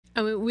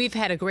I mean, we've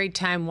had a great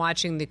time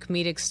watching the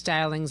comedic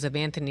stylings of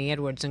Anthony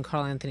Edwards and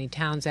Karl Anthony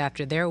Towns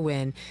after their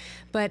win.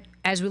 But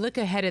as we look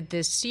ahead at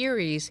this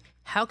series,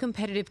 how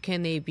competitive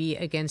can they be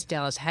against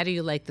Dallas? How do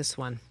you like this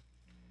one?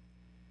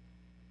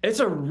 It's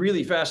a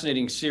really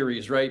fascinating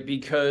series, right?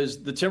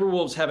 Because the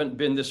Timberwolves haven't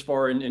been this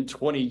far in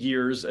 20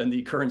 years, and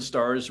the current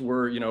stars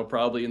were,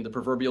 probably in the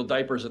proverbial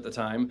diapers at the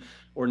time,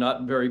 or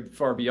not very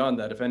far beyond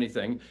that, if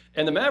anything.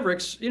 And the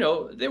Mavericks,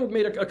 they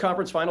made a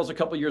conference finals a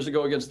couple years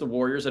ago against the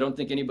Warriors. I don't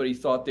think anybody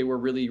thought they were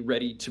really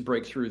ready to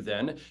break through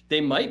then.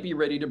 They might be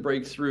ready to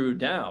break through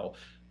now.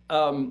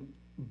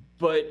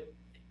 But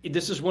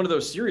this is one of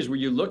those series where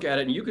you look at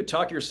it and you could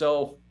talk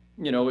yourself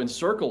in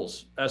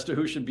circles as to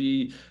who should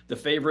be the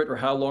favorite or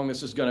how long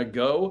this is going to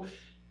go.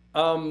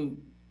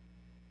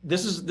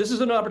 This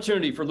is an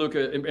opportunity for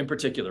Luka in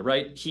particular,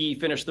 right? He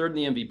finished third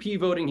in the MVP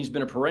voting. He's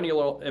been a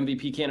perennial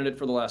MVP candidate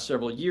for the last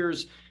several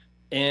years,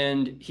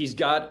 and he's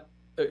got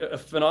a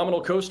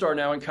phenomenal co-star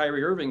now in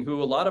Kyrie Irving,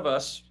 who a lot of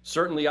us,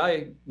 certainly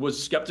I,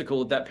 was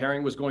skeptical that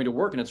pairing was going to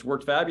work, and it's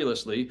worked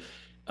fabulously.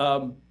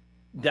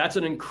 That's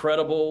an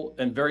incredible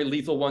and very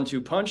lethal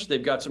 1-2 punch.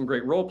 They've got some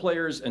great role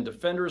players and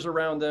defenders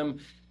around them.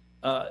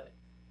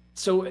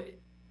 So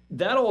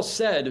that all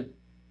said,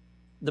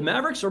 the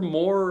Mavericks they're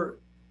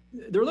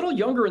a little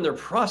younger in their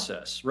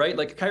process, right?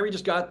 Like Kyrie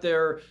just got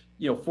there,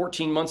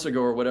 14 months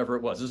ago or whatever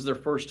it was. This is their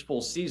first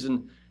full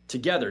season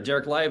together.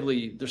 Derek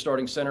Lively, their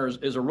starting center,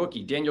 is a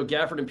rookie. Daniel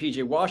Gafford and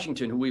PJ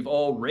Washington, who we've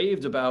all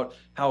raved about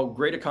how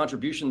great a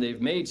contribution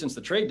they've made since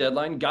the trade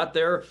deadline, got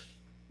there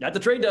at the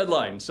trade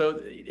deadline.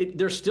 So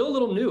they're still a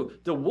little new.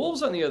 The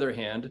Wolves, on the other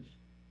hand,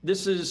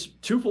 this is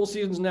 2 full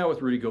seasons now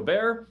with Rudy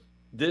Gobert.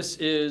 This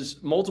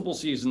is multiple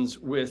seasons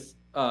with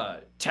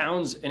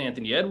Towns and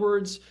Anthony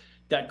Edwards.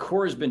 That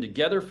core has been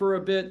together for a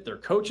bit. Their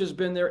coach has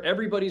been there.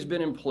 Everybody's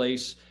been in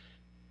place.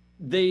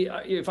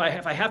 If I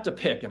have to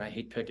pick, and I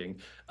hate picking,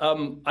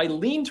 I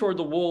lean toward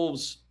the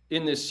Wolves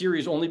in this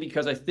series only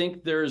because I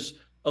think there's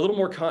a little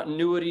more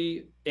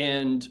continuity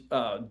and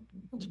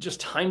just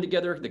time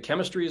together. The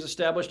chemistry is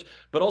established,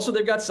 but also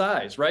they've got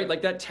size, right?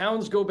 Like that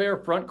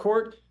Towns-Gobert front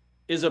court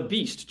is a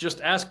beast. Just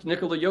ask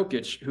Nikola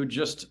Jokic, who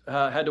just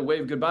had to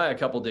wave goodbye a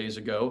couple days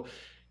ago.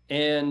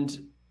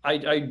 And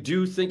I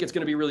do think it's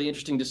going to be really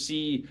interesting to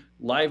see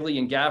Lively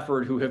and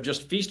Gafford, who have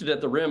just feasted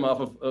at the rim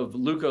off of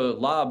Luka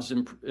lobs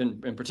in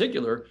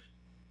particular.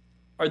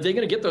 Are they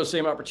going to get those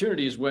same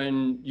opportunities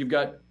when you've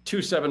got 2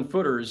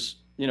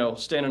 7-footers,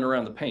 standing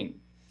around the paint?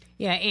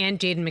 Yeah, and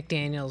Jaden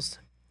McDaniels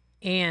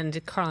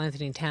and Karl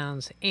Anthony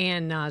Towns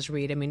and Naz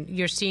Reid. I mean,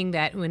 you're seeing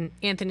that when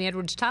Anthony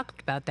Edwards talked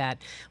about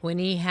that. When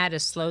he had a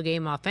slow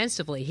game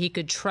offensively, he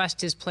could trust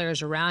his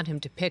players around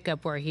him to pick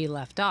up where he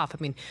left off. I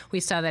mean,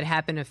 we saw that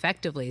happen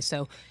effectively.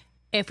 So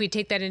if we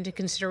take that into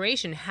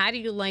consideration, how do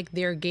you like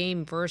their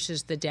game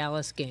versus the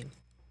Dallas game?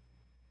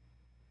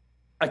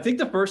 I think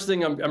the first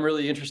thing I'm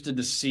really interested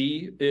to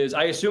see is,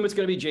 I assume it's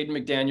going to be Jaden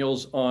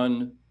McDaniels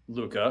on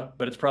Luka,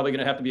 but it's probably going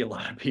to have to be a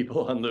lot of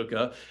people on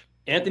Luka.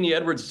 Anthony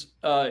Edwards,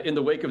 in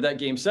the wake of that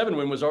Game 7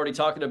 win, was already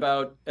talking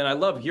about, and I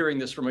love hearing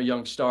this from a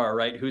young star,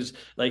 right? Who's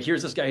like,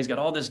 here's this guy, he's got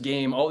all this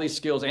game, all these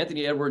skills.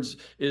 Anthony Edwards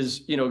is,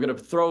 going to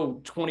throw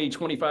 20,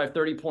 25,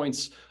 30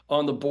 points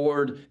on the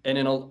board, and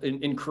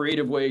in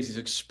creative ways. He's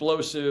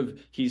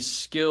explosive, he's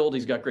skilled,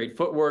 he's got great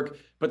footwork.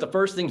 But the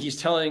first thing he's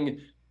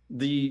telling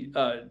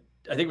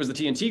I think it was the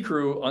TNT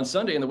crew on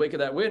Sunday in the wake of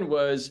that win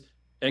was,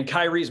 and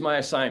Kyrie's my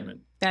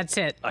assignment. That's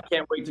it. I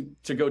can't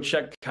wait to go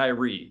check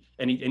Kyrie.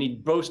 And he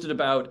boasted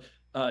about,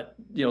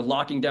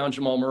 locking down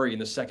Jamal Murray in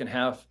the second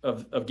half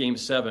of Game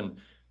 7.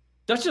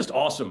 That's just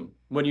awesome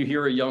when you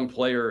hear a young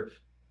player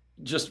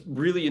just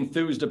really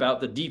enthused about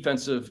the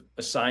defensive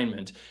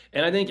assignment.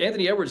 And I think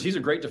Anthony Edwards, he's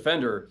a great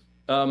defender.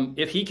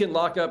 If he can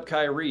lock up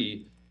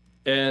Kyrie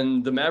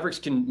and the Mavericks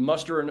can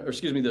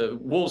the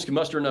Wolves can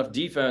muster enough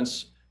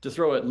defense to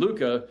throw at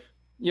Luka,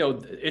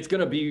 it's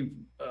going to be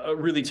a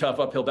really tough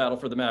uphill battle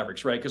for the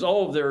Mavericks, right? Because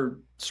all of their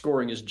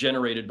scoring is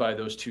generated by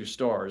those 2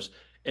 stars.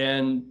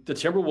 And the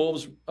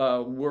Timberwolves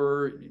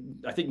were,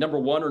 I think, number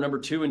 1 or number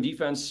 2 in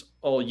defense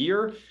all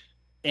year.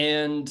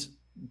 And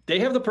they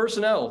have the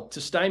personnel to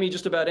stymie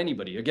just about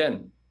anybody.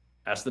 Again,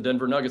 ask the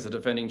Denver Nuggets, the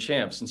defending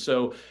champs. And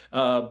so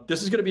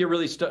this is going to be a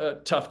really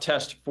tough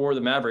test for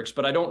the Mavericks,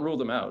 but I don't rule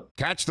them out.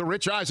 Catch the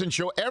Rich Eisen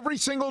Show every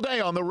single day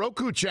on the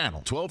Roku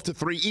channel, 12 to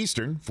 3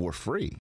 Eastern, for free.